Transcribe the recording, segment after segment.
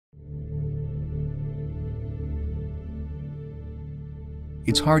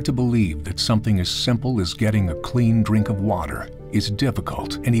It's hard to believe that something as simple as getting a clean drink of water is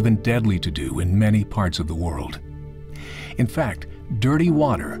difficult and even deadly to do in many parts of the world. In fact, dirty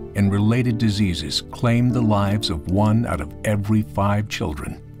water and related diseases claim the lives of 1 out of every 5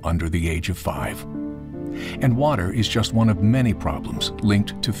 children under the age of 5. And water is just one of many problems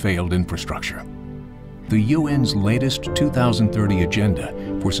linked to failed infrastructure. The UN's latest 2030 Agenda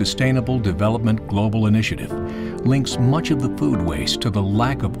for Sustainable Development Global Initiative links much of the food waste to the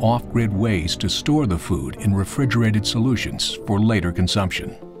lack of off-grid ways to store the food in refrigerated solutions for later consumption.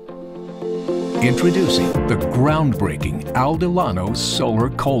 Introducing the groundbreaking Aldelano Solar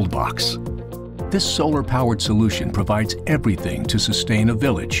Cold Box. This solar-powered solution provides everything to sustain a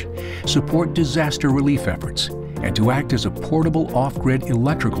village, support disaster relief efforts, and to act as a portable off-grid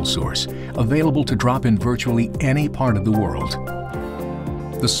electrical source available to drop in virtually any part of the world.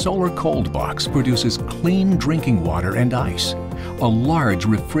 The Solar Cold Box produces clean drinking water and ice, a large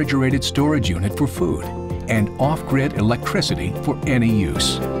refrigerated storage unit for food, and off-grid electricity for any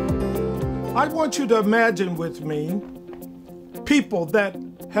use. I want you to imagine with me people that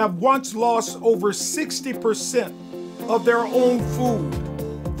have once lost over 60% of their own food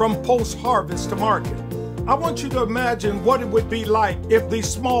from post-harvest to market. I want you to imagine what it would be like if these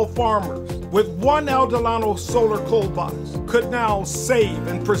small farmers with one Aldelano Solar Cold Box could now save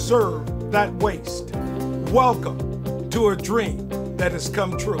and preserve that waste. Welcome to a dream that has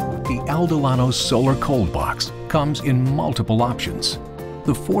come true. The Aldelano Solar Cold Box comes in multiple options.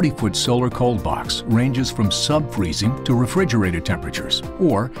 The 40-foot Solar Cold Box ranges from sub-freezing to refrigerated temperatures,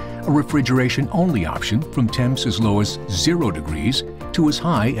 or a refrigeration-only option from temps as low as 0 degrees to as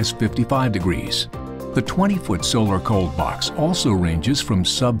high as 55 degrees. The 20-foot Solar Cold Box also ranges from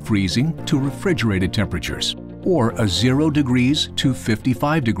sub-freezing to refrigerated temperatures, or a 0 degrees to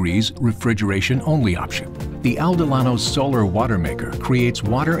 55 degrees refrigeration-only option. The Aldelano Solar Water Maker creates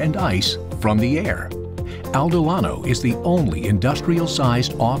water and ice from the air. Aldelano is the only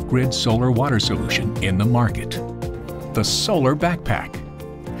industrial-sized off-grid solar water solution in the market. The Solar Backpack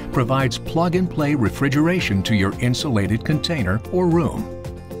provides plug-and-play refrigeration to your insulated container or room.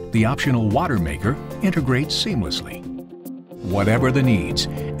 The optional water maker integrates seamlessly. Whatever the needs,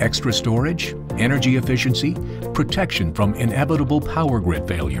 extra storage, energy efficiency, protection from inevitable power grid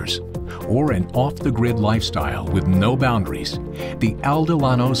failures, or an off-the-grid lifestyle with no boundaries, the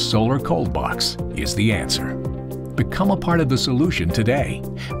Aldelano Solar Cold Box is the answer. Become a part of the solution today.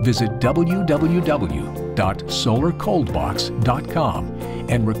 Visit www.solarcoldbox.com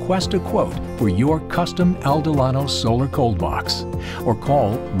and request a quote for your custom Aldelano Solar Cold Box, or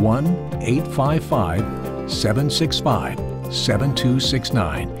call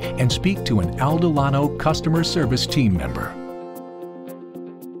 1-855-765-7269 and speak to an Aldelano customer service team member.